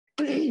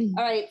All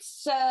right,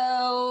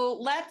 so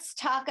let's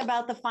talk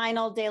about the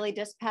final Daily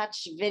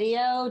Dispatch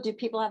video. Do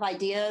people have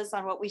ideas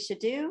on what we should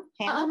do?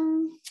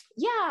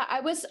 Yeah, I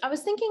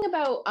was thinking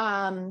about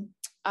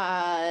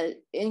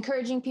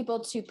encouraging people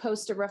to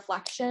post a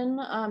reflection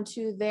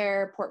to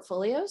their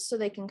portfolios so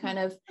they can kind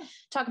of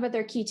talk about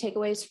their key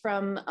takeaways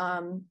from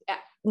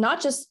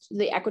not just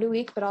the Equity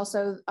Week, but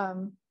also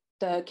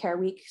the Care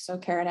Week, so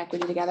care and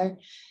equity together.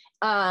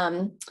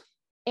 I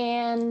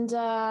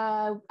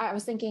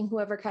was thinking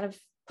whoever kind of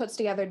puts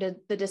together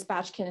the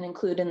dispatch can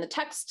include in the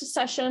text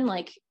session,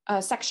 like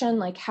a section,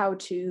 like how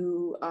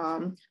to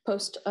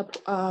post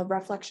a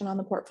reflection on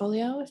the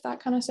portfolio, if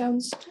that kind of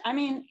sounds. I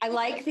mean, I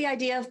like the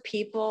idea of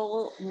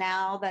people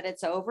now that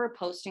it's over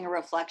posting a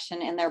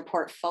reflection in their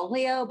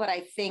portfolio, but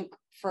I think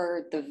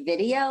for the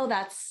video,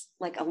 that's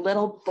like a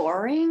little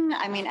boring.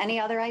 I mean, any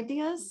other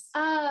ideas?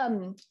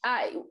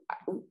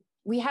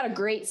 We had a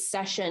great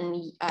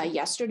session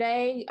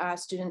yesterday.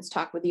 Students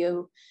talked with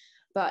you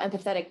about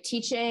empathetic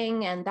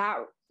teaching, and that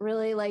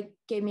really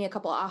gave me a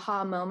couple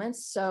aha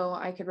moments. So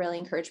I could really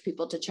encourage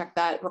people to check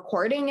that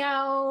recording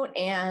out.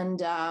 And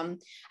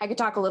I could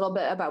talk a little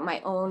bit about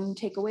my own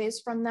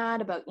takeaways from that,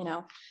 about,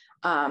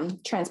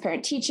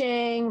 transparent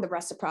teaching, the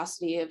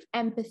reciprocity of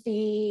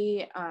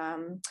empathy.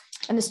 And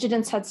the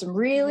students had some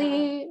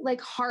really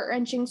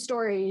heart-wrenching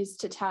stories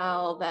to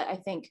tell that I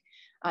think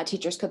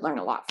teachers could learn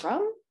a lot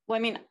from. Well,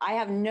 I mean, I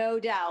have no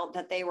doubt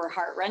that they were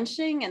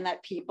heart-wrenching and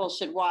that people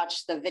should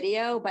watch the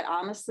video. But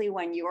honestly,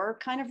 when you're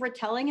kind of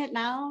retelling it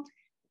now,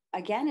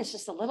 again, it's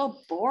just a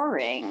little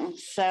boring.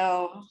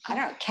 So I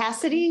don't know.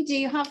 Cassidy, do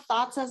you have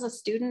thoughts as a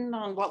student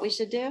on what we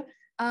should do?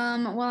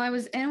 Well, I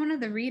was in one of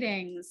the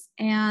readings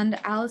and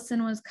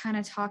Allison was kind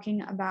of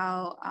talking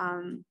about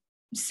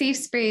safe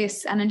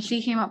space. And then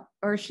she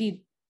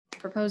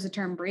proposed the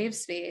term brave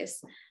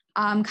space.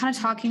 Kind of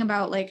talking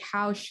about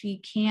how she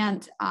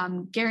can't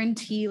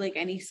guarantee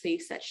any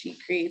space that she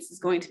creates is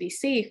going to be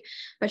safe,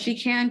 but she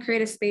can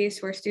create a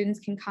space where students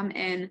can come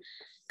in,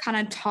 kind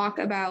of talk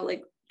about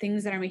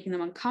things that are making them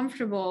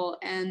uncomfortable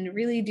and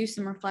really do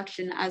some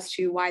reflection as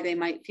to why they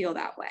might feel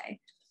that way.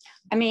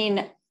 I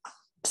mean,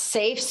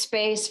 safe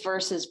space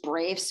versus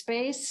brave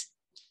space,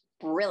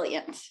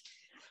 brilliant.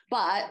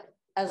 But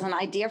as an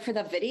idea for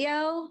the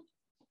video,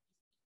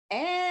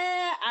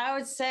 I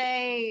would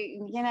say,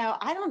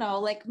 I don't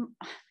know,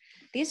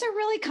 these are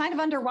really kind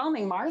of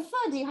underwhelming. Martha,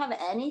 do you have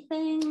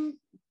anything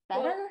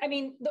better? Well, I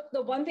mean,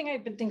 the one thing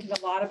I've been thinking a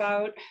lot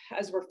about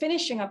as we're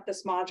finishing up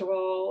this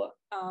module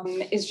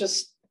is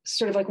just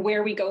sort of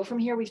where we go from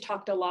here. We've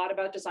talked a lot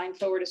about design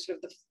forward as sort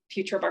of the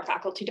future of our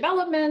faculty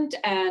development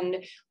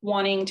and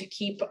wanting to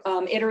keep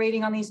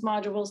iterating on these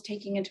modules,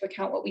 taking into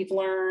account what we've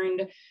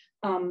learned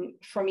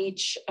from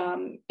each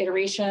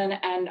iteration.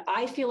 And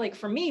I feel like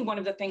for me, one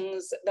of the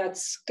things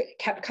that's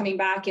kept coming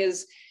back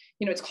is,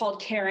 it's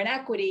called care and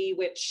equity,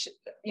 which,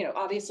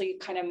 obviously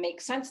kind of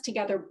makes sense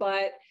together,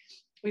 but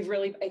we've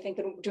really, I think,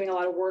 been doing a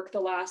lot of work the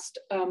last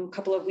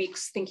couple of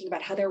weeks thinking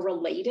about how they're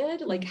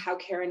related, how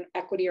care and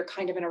equity are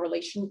kind of in a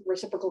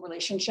reciprocal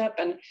relationship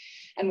and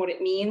what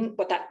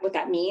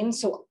that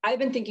means. So I've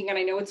been thinking, and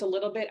I know it's a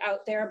little bit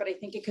out there, but I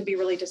think it could be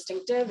really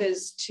distinctive,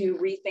 is to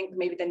rethink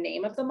maybe the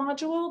name of the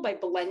module by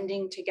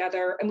blending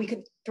together, and we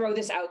could throw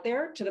this out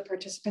there to the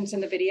participants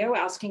in the video,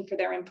 asking for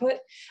their input,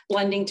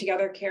 blending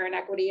together care and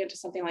equity into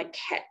something like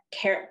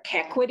care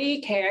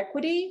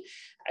equity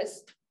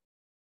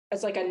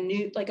as a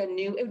new,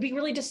 it would be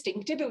really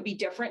distinctive. It would be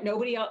different.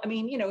 Nobody else, I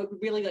mean, it would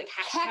be really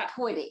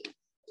equity.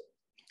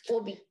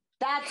 Will be,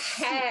 that's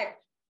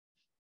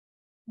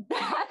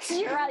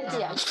your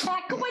idea.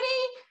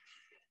 Equity?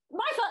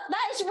 Martha,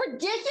 that is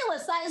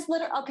ridiculous. That is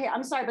literally, okay,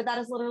 I'm sorry, but that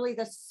is literally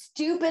the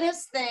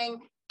stupidest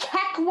thing.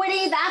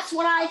 Equity, that's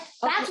what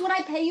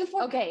I pay you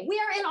for. Okay.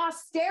 We are in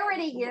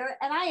austerity here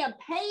and I am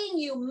paying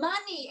you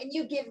money and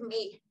you give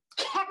me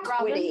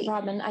equity.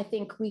 Robin, I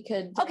think we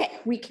could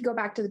go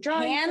back to the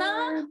drawing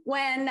Hannah,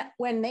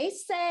 when they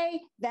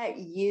say that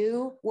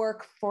you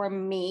work for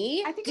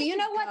me, do you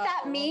know what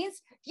that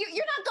means? You're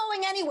not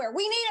going anywhere.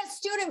 We need a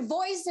student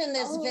voice in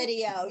this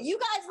video. You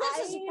guys,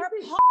 this is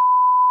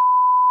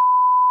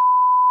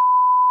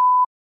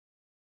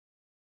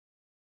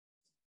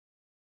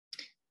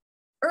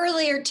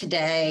Earlier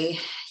today,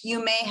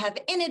 you may have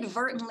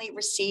inadvertently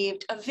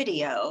received a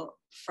video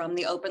from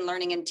the Open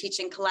Learning and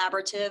Teaching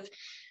Collaborative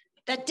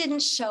that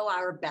didn't show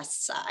our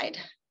best side.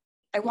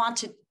 I want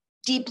to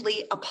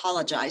deeply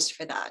apologize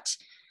for that.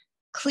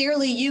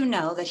 Clearly, you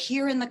know that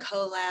here in the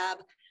CoLab,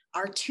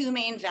 our two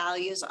main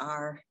values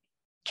are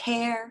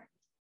care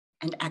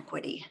and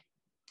equity.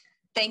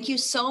 Thank you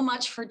so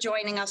much for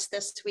joining us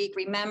this week.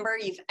 Remember,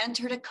 you've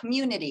entered a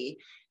community,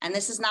 and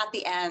this is not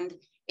the end.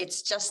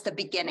 It's just the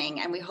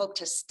beginning, and we hope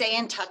to stay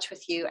in touch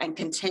with you and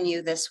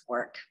continue this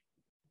work.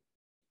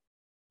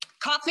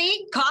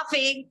 Coffee,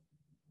 coffee.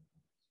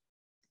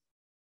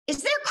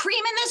 Is there cream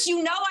in this?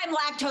 You know I'm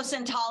lactose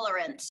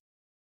intolerant.